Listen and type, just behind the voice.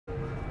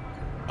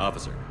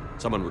Officer,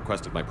 someone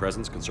requested my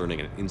presence concerning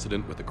an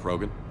incident with the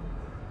Krogan.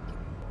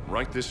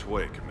 Right this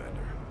way, Commander.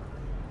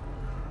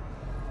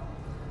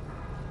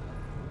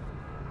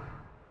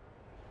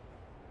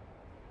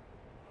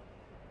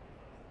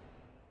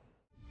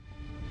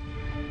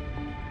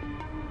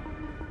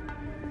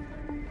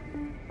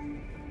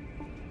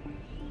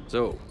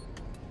 So,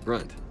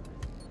 Grunt.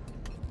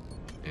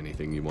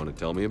 Anything you want to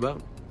tell me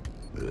about?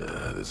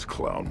 This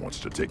clown wants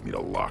to take me to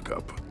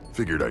lockup.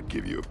 Figured I'd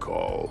give you a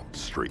call,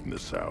 straighten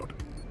this out.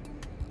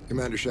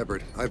 Commander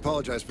Shepard, I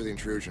apologize for the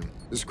intrusion.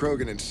 This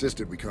Krogan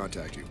insisted we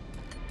contact you.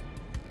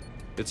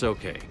 It's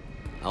okay.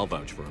 I'll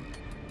vouch for him.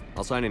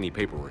 I'll sign any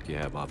paperwork you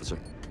have, officer.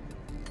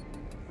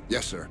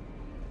 Yes, sir.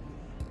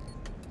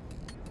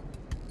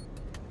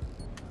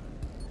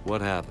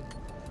 What happened?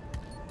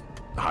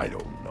 I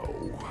don't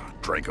know.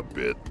 Drank a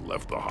bit,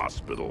 left the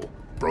hospital,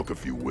 broke a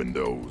few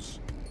windows.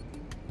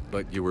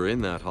 But you were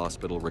in that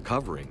hospital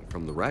recovering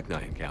from the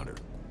Rachni encounter.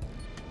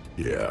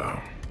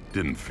 Yeah,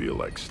 didn't feel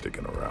like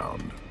sticking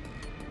around.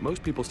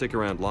 Most people stick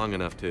around long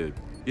enough to,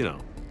 you know,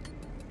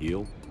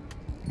 heal.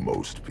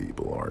 Most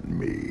people aren't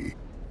me.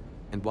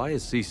 And why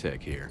is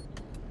CSEC here?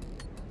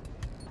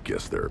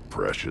 Guess they're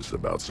precious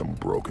about some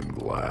broken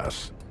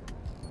glass.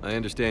 I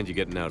understand you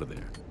getting out of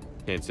there.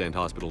 Can't stand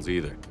hospitals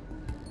either.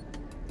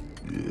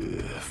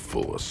 Yeah,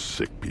 full of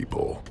sick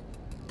people.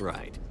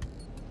 Right.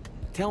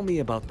 Tell me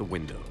about the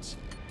windows.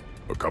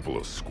 A couple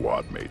of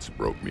squad mates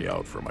broke me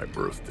out for my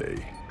birthday.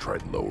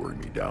 Tried lowering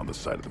me down the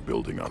side of the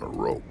building on a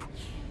rope.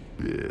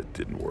 It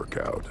didn't work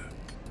out.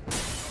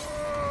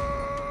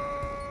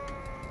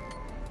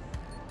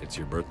 It's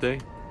your birthday?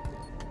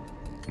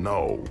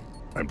 No,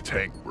 I'm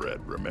tank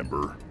bred,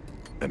 remember?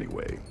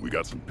 Anyway, we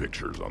got some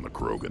pictures on the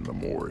Krogan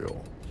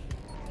Memorial.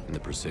 In the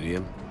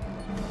Presidium?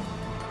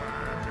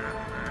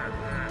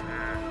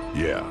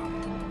 Yeah,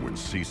 when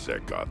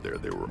CSEC got there,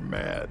 they were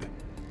mad.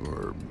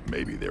 Or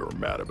maybe they were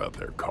mad about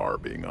their car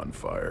being on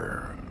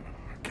fire.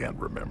 Can't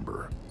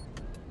remember.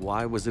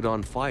 Why was it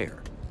on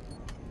fire?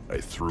 I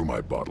threw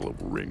my bottle of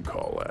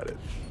Ringcall at it.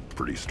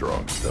 Pretty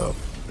strong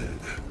stuff.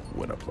 It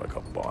went up like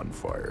a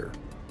bonfire.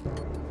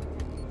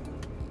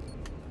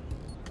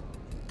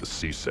 The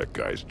CSEC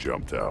guys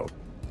jumped out.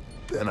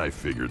 Then I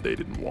figured they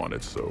didn't want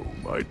it, so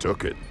I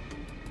took it.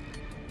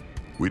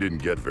 We didn't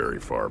get very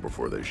far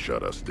before they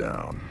shut us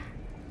down.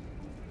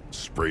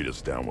 Sprayed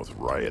us down with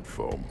riot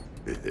foam.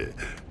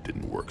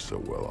 Didn't work so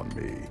well on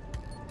me.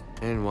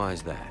 And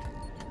why's that?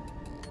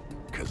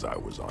 'Cause I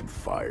was on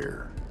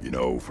fire. You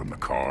know, from the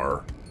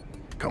car.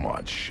 Come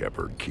on,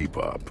 Shepard, keep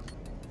up.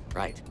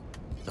 Right.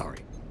 Sorry.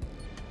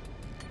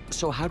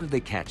 So how did they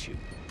catch you?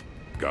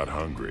 Got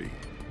hungry.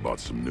 Bought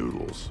some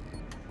noodles.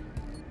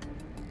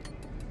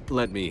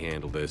 Let me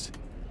handle this.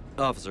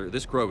 Officer,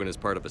 this Krogan is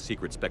part of a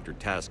secret Spectre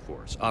task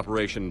force.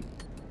 Operation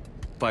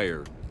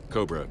Fire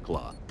Cobra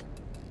Claw.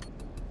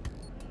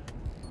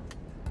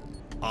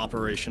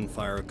 Operation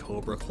Fire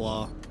Cobra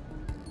Claw?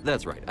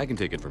 That's right. I can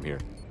take it from here.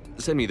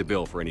 Send me the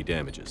bill for any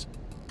damages.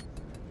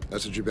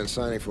 That's what you've been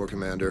signing for,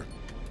 Commander.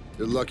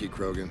 You're lucky,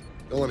 Krogan.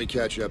 Don't let me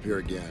catch you up here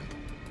again.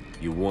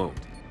 You won't.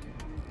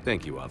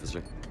 Thank you,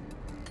 officer.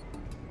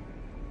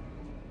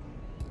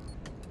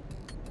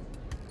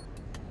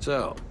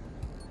 So,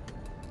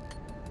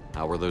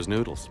 how were those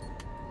noodles?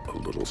 A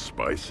little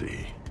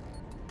spicy.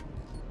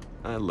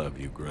 I love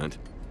you, Grunt.